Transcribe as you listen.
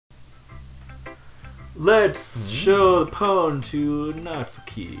Let's show the poem to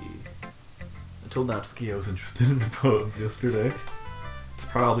Natsuki. I told Natsuki I was interested in the poems yesterday. It's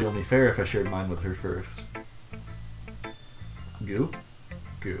probably only fair if I shared mine with her first. Goo?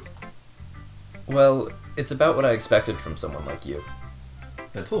 Goo. Well, it's about what I expected from someone like you.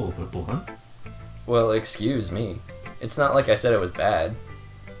 That's a little bit blunt. Well, excuse me. It's not like I said it was bad.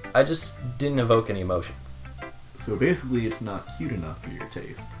 I just didn't evoke any emotion. So basically it's not cute enough for your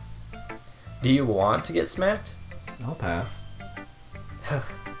tastes. Do you want to get smacked? I'll pass.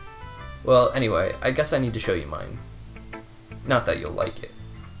 Well, anyway, I guess I need to show you mine. Not that you'll like it.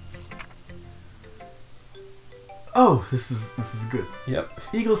 Oh, this is good. Yep.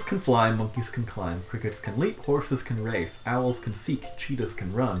 Eagles can fly, monkeys can climb, crickets can leap, horses can race, owls can seek, cheetahs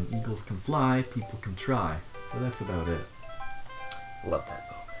can run, eagles can fly, people can try. But that's about it. Love that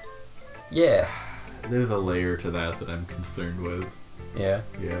poem. Yeah. There's a layer to that I'm concerned with. Yeah?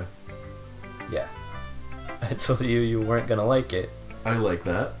 Yeah. Yeah. I told you you weren't gonna like it. I like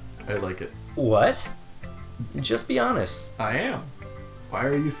that. I like it. What? Just be honest. I am. Why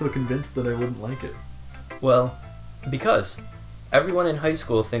are you so convinced that I wouldn't like it? Well, because everyone in high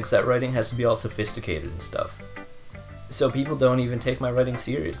school thinks that writing has to be all sophisticated and stuff. So people don't even take my writing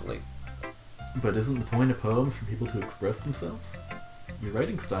seriously. But isn't the point of poems for people to express themselves? Your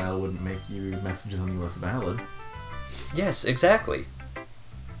writing style wouldn't make your messages any less valid. Yes, exactly.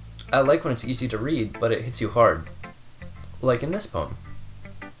 I like when it's easy to read, but it hits you hard. Like in this poem.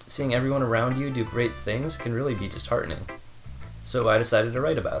 Seeing everyone around you do great things can really be disheartening. So I decided to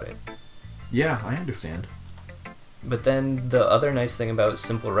write about it. Yeah, I understand. But then the other nice thing about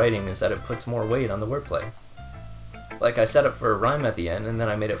simple writing is that it puts more weight on the wordplay. Like I set up for a rhyme at the end and then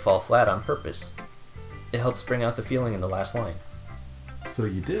I made it fall flat on purpose. It helps bring out the feeling in the last line. So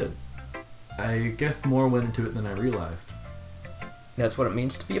you did. I guess more went into it than I realized. That's what it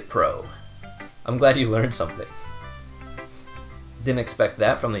means to be a pro. I'm glad you learned something. Didn't expect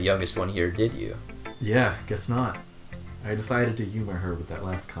that from the youngest one here, did you? Yeah, guess not. I decided to humor her with that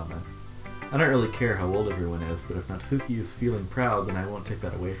last comment. I don't really care how old everyone is, but if Natsuki is feeling proud, then I won't take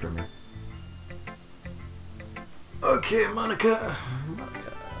that away from her. Okay, Monica.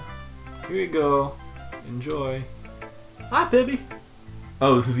 Here you go. Enjoy. Hi, Pibby.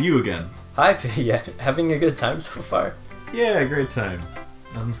 Oh, this is you again. Hi, P. Yeah, having a good time so far? Yeah, great time.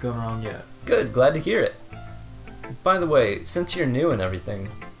 Nothing's going wrong yet. Good, glad to hear it. By the way, since you're new and everything,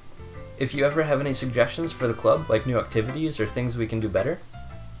 if you ever have any suggestions for the club, like new activities or things we can do better,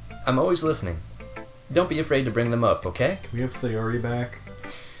 I'm always listening. Don't be afraid to bring them up, okay? Can we have Sayori back?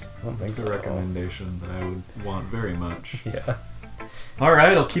 That's a recommendation that I would want very much. Yeah.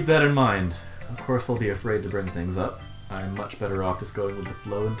 Alright, I'll keep that in mind. Of course I'll be afraid to bring things up. I'm much better off just going with the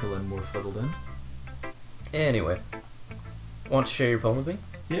flow until I'm more settled in. Anyway, want to share your poem with me?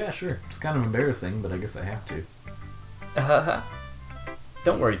 Yeah, sure. It's kind of embarrassing, but I guess I have to. Haha.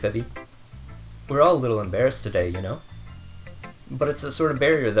 Don't worry, Pibby. We're all a little embarrassed today, you know? But it's a sort of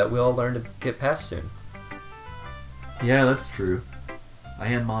barrier that we all learn to get past soon. Yeah, that's true. I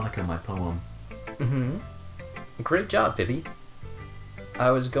hand Monica my poem. Mm-hmm. Great job, Pibby.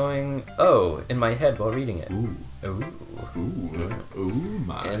 I was going, oh, in my head while reading it. Ooh. Ooh. Ooh. Ooh,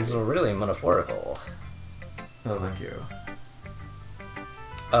 my. And it's really metaphorical. Oh, thank you.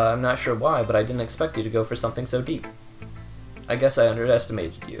 I'm not sure why, but I didn't expect you to go for something so deep. I guess I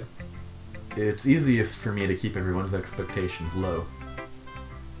underestimated you. It's easiest for me to keep everyone's expectations low.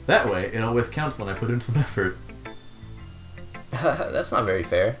 That way, it always counts when I put in some effort. That's not very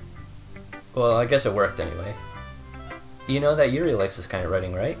fair. Well, I guess it worked anyway. You know that Yuri likes this kind of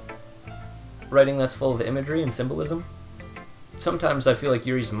writing, right? Writing that's full of imagery and symbolism? Sometimes I feel like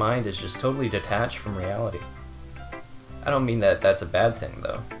Yuri's mind is just totally detached from reality. I don't mean that that's a bad thing,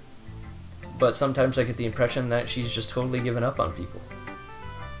 though. But sometimes I get the impression that she's just totally given up on people.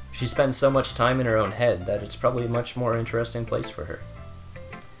 She spends so much time in her own head that it's probably a much more interesting place for her.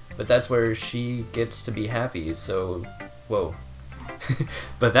 But that's where she gets to be happy, so... Whoa.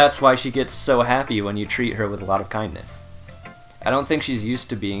 But that's why she gets so happy when you treat her with a lot of kindness. I don't think she's used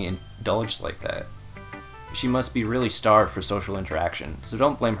to being indulged like that. She must be really starved for social interaction, so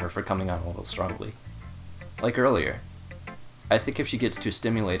don't blame her for coming on a little strongly. Like earlier. I think if she gets too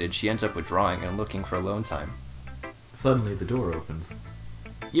stimulated, she ends up withdrawing and looking for alone time. Suddenly the door opens.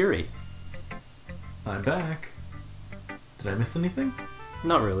 Yuri. I'm back. Did I miss anything?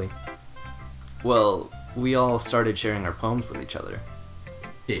 Not really. Well, we all started sharing our poems with each other.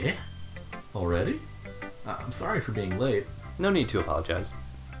 Yeah? Already? I'm sorry for being late. No need to apologize.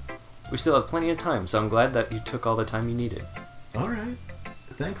 We still have plenty of time, so I'm glad that you took all the time you needed. Alright.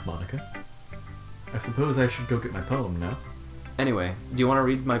 Thanks, Monica. I suppose I should go get my poem now. Anyway, do you want to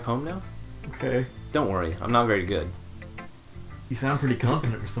read my poem now? Okay. Don't worry, I'm not very good. You sound pretty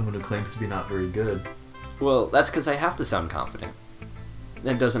confident for someone who claims to be not very good. Well, that's because I have to sound confident.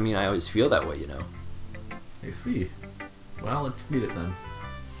 That doesn't mean I always feel that way, you know. I see. Well, let's read it then.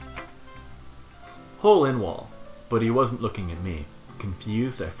 Hole in wall. But he wasn't looking at me.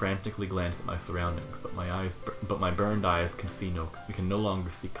 Confused, I frantically glanced at my surroundings, but my burned eyes can no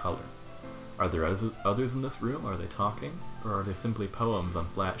longer see color. Are there others in this room? Are they talking? Or are they simply poems on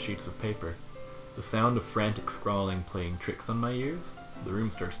flat sheets of paper? The sound of frantic scrawling playing tricks on my ears? The room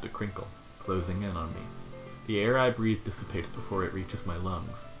starts to crinkle, closing in on me. The air I breathe dissipates before it reaches my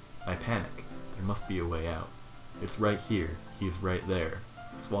lungs. I panic. There must be a way out. It's right here. He's right there.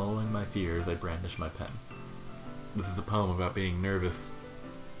 Swallowing my fears, I brandish my pen. This is a poem about being nervous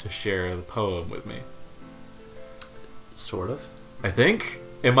to share the poem with me. Sort of. I think?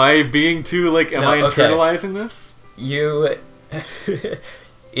 Am I being too, am I internalizing this? You...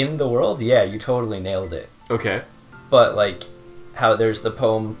 In the world, yeah, you totally nailed it. Okay. But, how there's the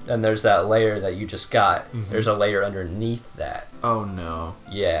poem, and there's that layer that you just got. Mm-hmm. There's a layer underneath that. Oh, no.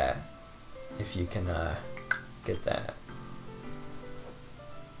 Yeah. If you can, get that.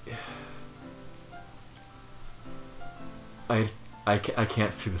 I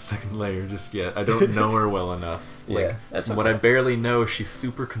can't see the second layer just yet. I don't know her well enough. Yeah, that's okay. What I barely know, she's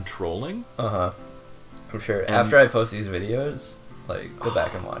super controlling. Uh-huh. I'm sure. After I post these videos, go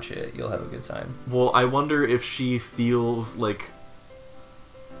back and watch it. You'll have a good time. Well, I wonder if she feels,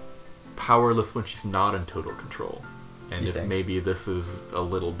 powerless when she's not in total control. And if maybe this is a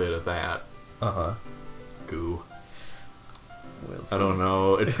little bit of that. Uh-huh. Goo. We'll see. I don't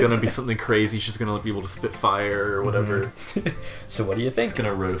know. It's gonna be something crazy. She's gonna be able to spit fire or whatever. So what do you think? She's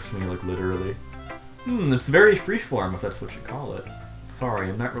gonna roast me, literally. It's very freeform, if that's what you call it. Sorry,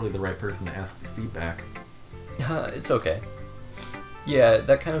 I'm not really the right person to ask for feedback. It's okay. Yeah,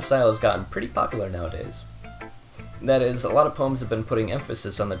 that kind of style has gotten pretty popular nowadays. That is, a lot of poems have been putting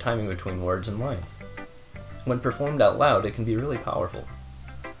emphasis on the timing between words and lines. When performed out loud, it can be really powerful.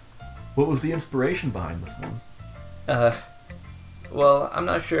 What was the inspiration behind this one? Well, I'm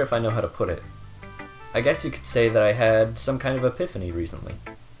not sure if I know how to put it. I guess you could say that I had some kind of epiphany recently.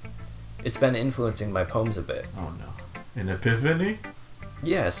 It's been influencing my poems a bit. Oh no. An epiphany?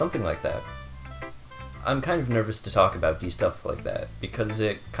 Yeah, something like that. I'm kind of nervous to talk about stuff like that, because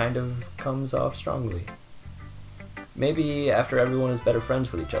it kind of comes off strongly. Maybe after everyone is better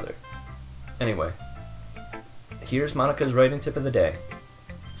friends with each other. Anyway, here's Monica's writing tip of the day.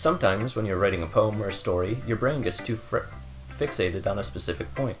 Sometimes, when you're writing a poem or a story, your brain gets too fixated on a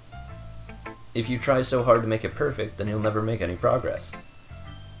specific point. If you try so hard to make it perfect, then you'll never make any progress.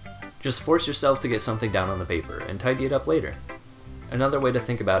 Just force yourself to get something down on the paper, and tidy it up later. Another way to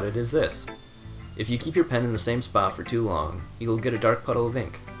think about it is this. If you keep your pen in the same spot for too long, you'll get a dark puddle of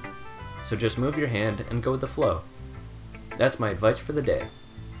ink. So just move your hand and go with the flow. That's my advice for the day.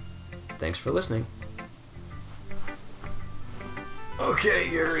 Thanks for listening. Okay,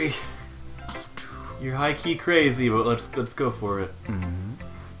 Yuri. You're high-key crazy, but let's go for it.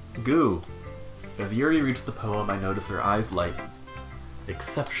 Mm-hmm. Goo. As Yuri reads the poem, I notice her eyes lighten.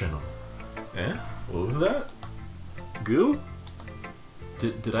 Exceptional. Eh? What was that? Goo?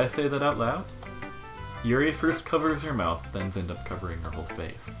 Did I say that out loud? Yuri first covers her mouth, then ends up covering her whole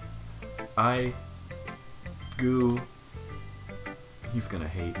face. Goo. He's gonna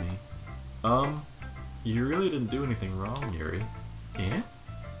hate me. You really didn't do anything wrong, Yuri. Eh?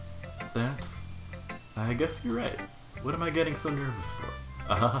 I guess you're right. What am I getting so nervous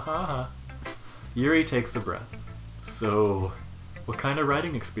for? Ahahaha. Yuri takes a breath. So, what kind of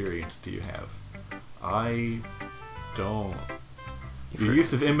writing experience do you have? I don't. Your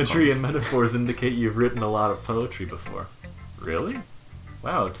use of imagery and metaphors indicate you've written a lot of poetry before. Really?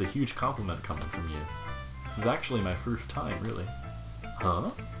 Wow, it's a huge compliment coming from you. This is actually my first time, really.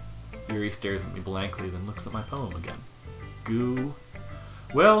 Huh? Yuri stares at me blankly, then looks at my poem again. Goo.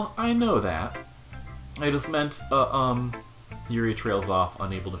 Well, I know that. I just meant, Yuri trails off,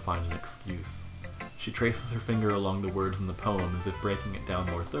 unable to find an excuse. She traces her finger along the words in the poem as if breaking it down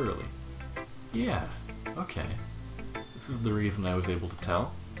more thoroughly. Yeah, okay. This is the reason I was able to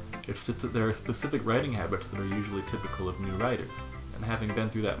tell. It's just that there are specific writing habits that are usually typical of new writers, and having been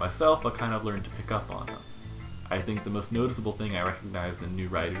through that myself, I kind of learned to pick up on them. I think the most noticeable thing I recognized in new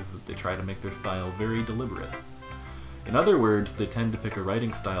writers is that they try to make their style very deliberate. In other words, they tend to pick a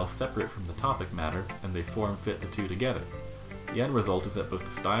writing style separate from the topic matter, and they form-fit the two together. The end result is that both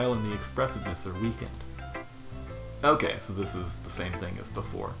the style and the expressiveness are weakened. Okay, so this is the same thing as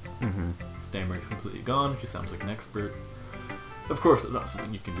before. Mm-hmm. Stammering's completely gone, she sounds like an expert. Of course, it's not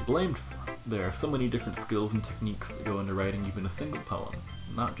something you can be blamed for. There are so many different skills and techniques that go into writing even a single poem.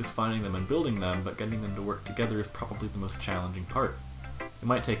 Not just finding them and building them, but getting them to work together is probably the most challenging part. It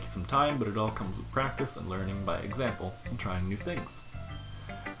might take you some time, but it all comes with practice and learning by example and trying new things.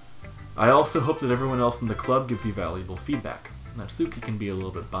 I also hope that everyone else in the club gives you valuable feedback. Natsuki can be a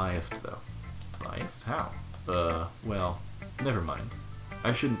little bit biased, though. Biased? How? Well, never mind.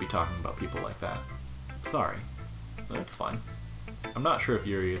 I shouldn't be talking about people like that. Sorry. That's fine. I'm not sure if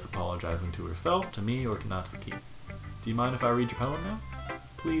Yuri is apologizing to herself, to me, or to Natsuki. Do you mind if I read your poem now?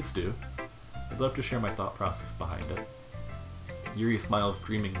 Please do. I'd love to share my thought process behind it. Yuri smiles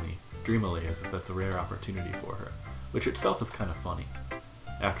dreamily as if that's a rare opportunity for her, which itself is kind of funny.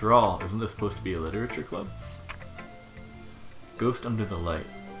 After all, isn't this supposed to be a literature club? Ghost under the light.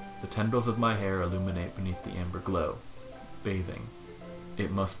 The tendrils of my hair illuminate beneath the amber glow. Bathing.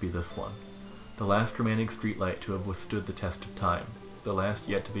 It must be this one. The last remaining streetlight to have withstood the test of time. The last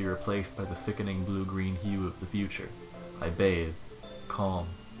yet to be replaced by the sickening blue-green hue of the future. I bathe. Calm.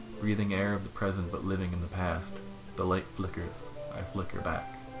 Breathing air of the present but living in the past. The light flickers. I flicker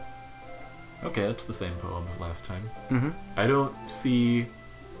back. Okay, that's the same poem as last time. Mm-hmm. I don't see...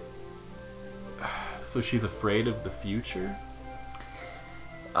 So she's afraid of the future?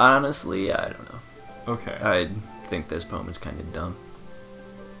 Honestly, I don't know. Okay. I think this poem is kind of dumb.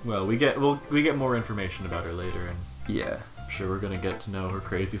 Well, we get more information about her later, and Yeah. I'm sure we're gonna get to know her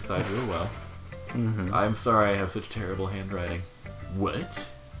crazy side real well. Mm-hmm. I'm sorry I have such terrible handwriting.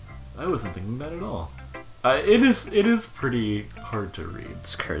 What? I wasn't thinking that at all. It is pretty hard to read.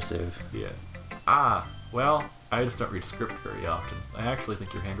 It's cursive. Yeah. Well, I just don't read script very often. I actually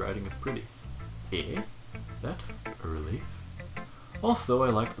think your handwriting is pretty. Eh? That's a relief. Also, I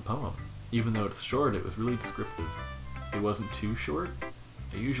liked the poem. Even though it's short, it was really descriptive. It wasn't too short.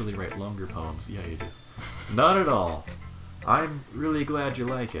 I usually write longer poems. Yeah, you do. Not at all. I'm really glad you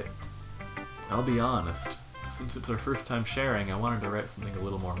like it. I'll be honest. Since it's our first time sharing, I wanted to write something a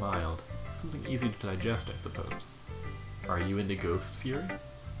little more mild. Something easy to digest, I suppose. Are you into ghosts, Yuri?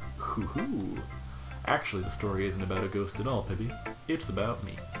 Hoo-hoo. Actually, the story isn't about a ghost at all, Pibby. It's about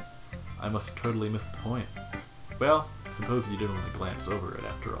me. I must have totally missed the point. Well, I suppose you did only glance over it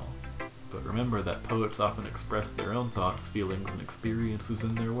after all. But remember that poets often express their own thoughts, feelings, and experiences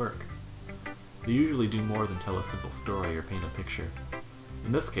in their work. They usually do more than tell a simple story or paint a picture.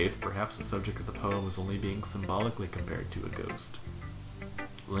 In this case, perhaps the subject of the poem is only being symbolically compared to a ghost.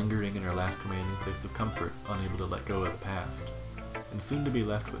 Lingering in her last remaining place of comfort, unable to let go of the past, and soon to be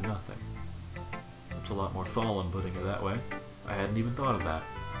left with nothing. That's a lot more solemn putting it that way. I hadn't even thought of that.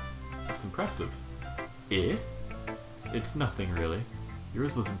 That's impressive. Eh? It's nothing, really.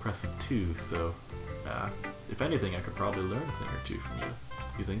 Yours was impressive too, so... if anything, I could probably learn a thing or two from you.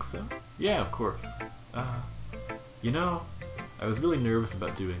 You think so? Yeah, of course. You know, I was really nervous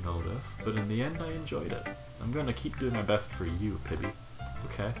about doing all this, but in the end I enjoyed it. I'm gonna keep doing my best for you, Pibby.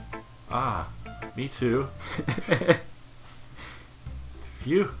 Okay? Me too.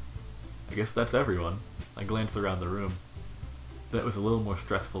 Phew. I guess that's everyone. I glance around the room. That was a little more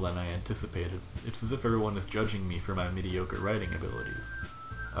stressful than I anticipated. It's as if everyone is judging me for my mediocre writing abilities.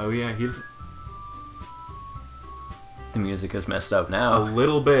 Oh yeah, he's... The music is messed up A now.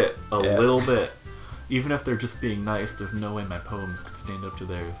 little bit. A Yeah. little bit. Even if they're just being nice, there's no way my poems could stand up to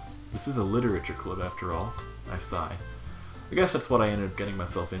theirs. This is a literature club after all. I sigh. I guess that's what I ended up getting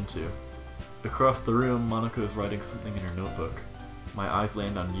myself into. Across the room, Monica is writing something in her notebook. My eyes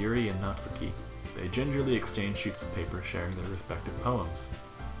land on Yuri and Natsuki. They gingerly exchange sheets of paper, sharing their respective poems.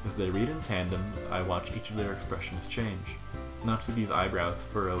 As they read in tandem, I watch each of their expressions change. Natsuki's eyebrows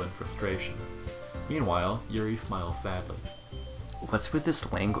furrow in frustration. Meanwhile, Yuri smiles sadly. What's with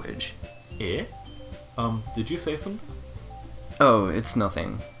this language? Eh? Did you say something? Oh, it's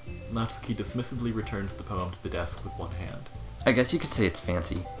nothing. Natsuki dismissively returns the poem to the desk with one hand. I guess you could say it's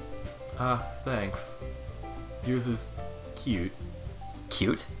fancy. Thanks. Yours is cute.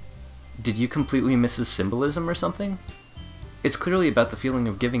 Cute? Did you completely miss his symbolism or something? It's clearly about the feeling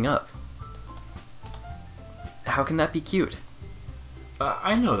of giving up. How can that be cute?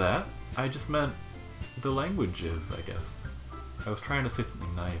 I know that. I just meant the language is, I guess. I was trying to say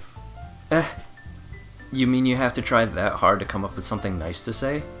something nice. You mean you have to try that hard to come up with something nice to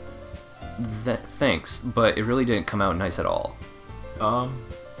say? Thanks, but it really didn't come out nice at all.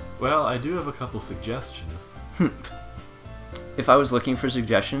 Well, I do have a couple suggestions. If I was looking for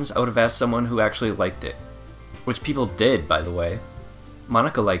suggestions, I would have asked someone who actually liked it. Which people did, by the way.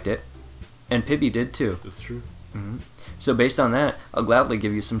 Monica liked it. And Pibby did too. That's true. Mm-hmm. So based on that, I'll gladly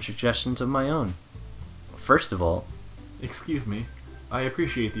give you some suggestions of my own. First of all... Excuse me. I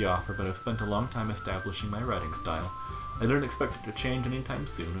appreciate the offer, but I've spent a long time establishing my writing style. I don't expect it to change anytime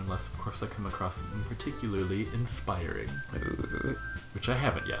soon, unless, of course, I come across something particularly inspiring. Ooh. Which I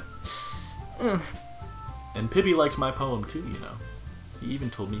haven't yet. And Pibby liked my poem too, you know. He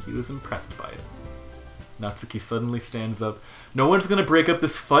even told me he was impressed by it. Natsuki suddenly stands up. No one's gonna break up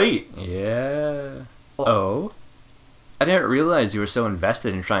this fight! Yeah. Oh? I didn't realize you were so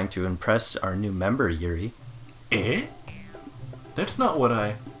invested in trying to impress our new member, Yuri. Eh? That's not what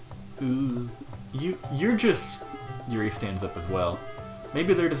I... Ooh. You're just... Yuri stands up as well.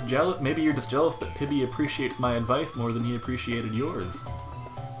 Maybe they're just jealous. Maybe you're just jealous that Pibby appreciates my advice more than he appreciated yours.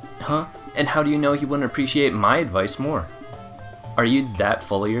 Huh? And how do you know he wouldn't appreciate my advice more? Are you that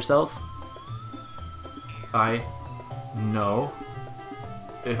full of yourself? No.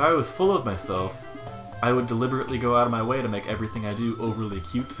 If I was full of myself, I would deliberately go out of my way to make everything I do overly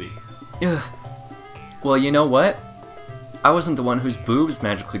cutesy. Ugh. Well, you know what? I wasn't the one whose boobs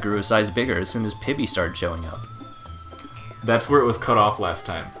magically grew a size bigger as soon as Pibby started showing up. That's where it was cut off last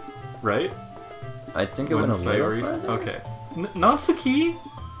time, right? I think it When went a little Sayori's... farther. Okay. Natsuki?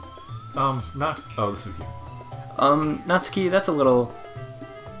 Oh, this is you. Natsuki, that's a little...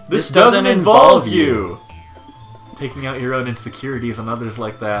 This doesn't involve you! Taking out your own insecurities on others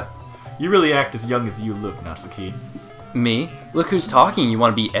like that. You really act as young as you look, Natsuki. Me? Look who's talking, you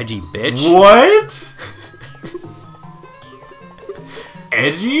wanna be edgy bitch? What?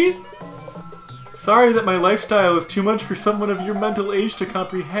 Edgy? Sorry that my lifestyle is too much for someone of your mental age to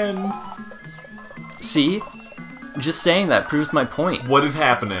comprehend. See? Just saying that proves my point. What is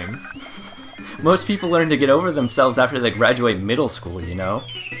happening? Most people learn to get over themselves after they graduate middle school, you know?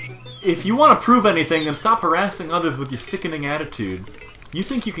 If you want to prove anything, then stop harassing others with your sickening attitude. You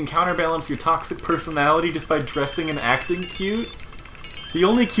think you can counterbalance your toxic personality just by dressing and acting cute? The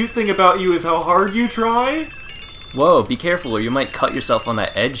only cute thing about you is how hard you try? Whoa, be careful or you might cut yourself on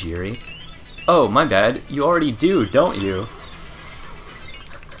that edge, Yuri. Oh, my bad. You already do, don't you?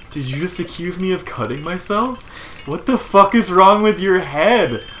 Did you just accuse me of cutting myself? What the fuck is wrong with your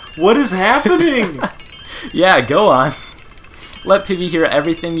head? What is happening? Yeah, go on. Let Pibby hear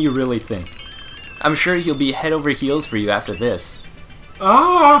everything you really think. I'm sure he'll be head over heels for you after this.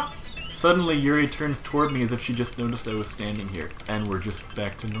 Ah! Suddenly Yuri turns toward me as if she just noticed I was standing here. And we're just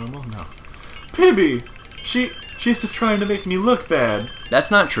back to normal? No. Pibby! She's just trying to make me look bad.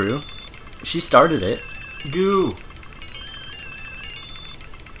 That's not true. She started it. Goo.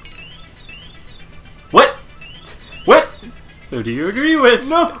 What? What? Who do you agree with?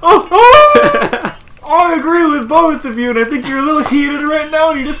 No! Oh! I agree with both of you, and I think you're a little heated right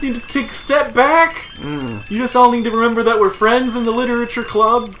now, and you just need to take a step back. You just all need to remember that we're friends in the literature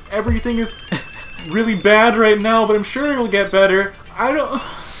club. Everything is really bad right now, but I'm sure it'll get better.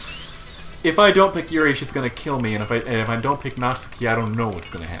 If I don't pick Yuri, she's gonna kill me, and if I don't pick Natsuki, I don't know what's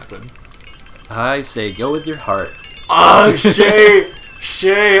gonna happen. I say go with your heart. Oh,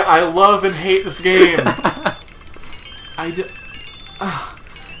 Shay, I love and hate this game.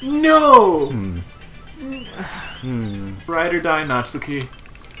 No! Ride or die, Natsuki.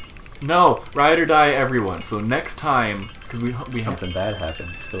 No, ride or die, everyone. So next time, because we Something bad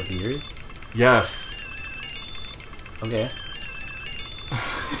happens. Go with Yuri? Yes. Okay.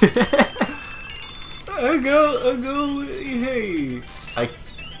 I go, hey.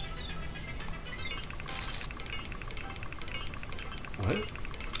 What?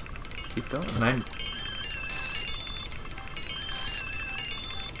 Keep going. Can I...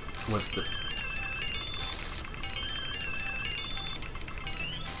 What's the...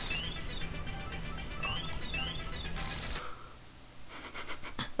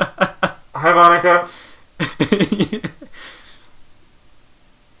 Hi, Monica.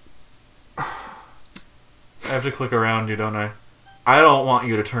 I have to click around you, don't I? I don't want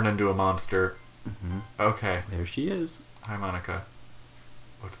you to turn into a monster. Okay. There she is. Hi, Monica.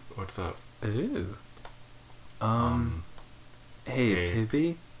 What's up? Ooh. Hey,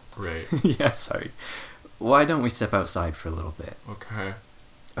 Pibby? Right. Yeah, sorry. Why don't we step outside for a little bit? Okay.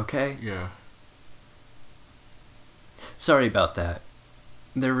 Okay? Yeah. Sorry about that.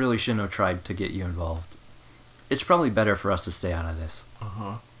 They really shouldn't have tried to get you involved. It's probably better for us to stay out of this.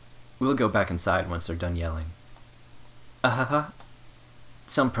 Uh-huh. We'll go back inside once they're done yelling.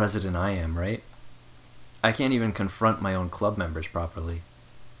 Some president I am, right? I can't even confront my own club members properly.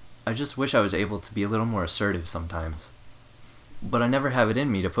 I just wish I was able to be a little more assertive sometimes. But I never have it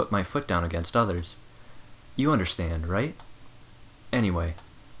in me to put my foot down against others. You understand, right? Anyway,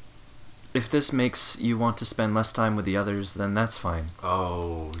 if this makes you want to spend less time with the others, then that's fine.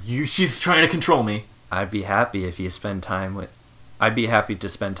 Oh, she's trying to control me. I'd be happy to spend time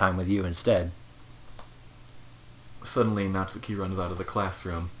with you instead. Suddenly, Natsuki runs out of the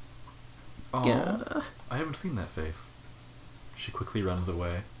classroom. Oh, Yeah. I haven't seen that face. She quickly runs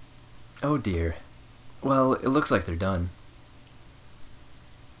away. Oh dear. Well, it looks like they're done.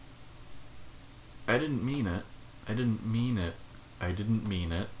 I didn't mean it. I didn't mean it. I didn't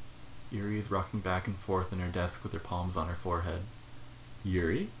mean it. Yuri is rocking back and forth in her desk with her palms on her forehead.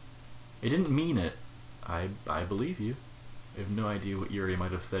 Yuri? I didn't mean it. I believe you. I have no idea what Yuri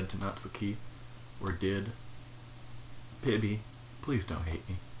might have said to Natsuki, or did. Pibby, please don't hate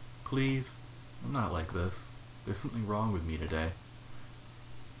me. Please. I'm not like this. There's something wrong with me today.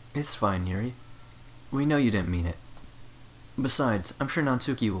 It's fine, Yuri. We know you didn't mean it. Besides, I'm sure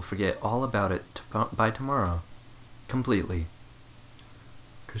Natsuki will forget all about it by tomorrow. Completely.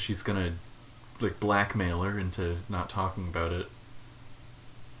 'Cause she's gonna, like, blackmail her into not talking about it.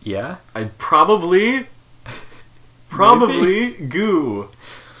 Yeah? I'd probably... Probably goo.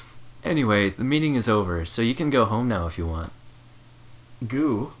 Anyway, the meeting is over, so you can go home now if you want.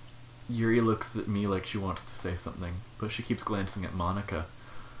 Goo? Yuri looks at me like she wants to say something, but she keeps glancing at Monica.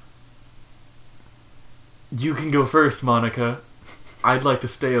 You can go first, Monica. I'd like to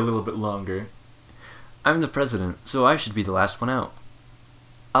stay a little bit longer. I'm the president, so I should be the last one out.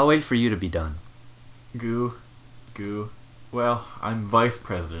 I'll wait for you to be done. Goo. Well, I'm vice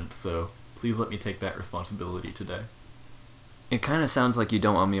president, so please let me take that responsibility today. It kinda sounds like you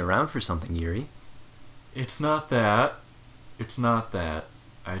don't want me around for something, Yuri. It's not that. I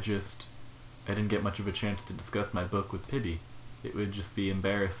didn't get much of a chance to discuss my book with Pibby. It would just be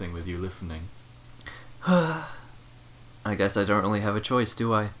embarrassing with you listening. I guess I don't really have a choice,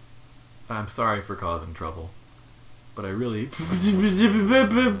 do I? I'm sorry for causing trouble, but I really...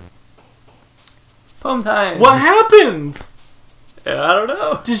 Poem time! What happened? I don't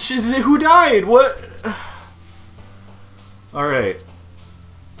know. Who died? What? Alright.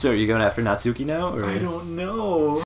 So are you going after Natsuki now, or? I don't know.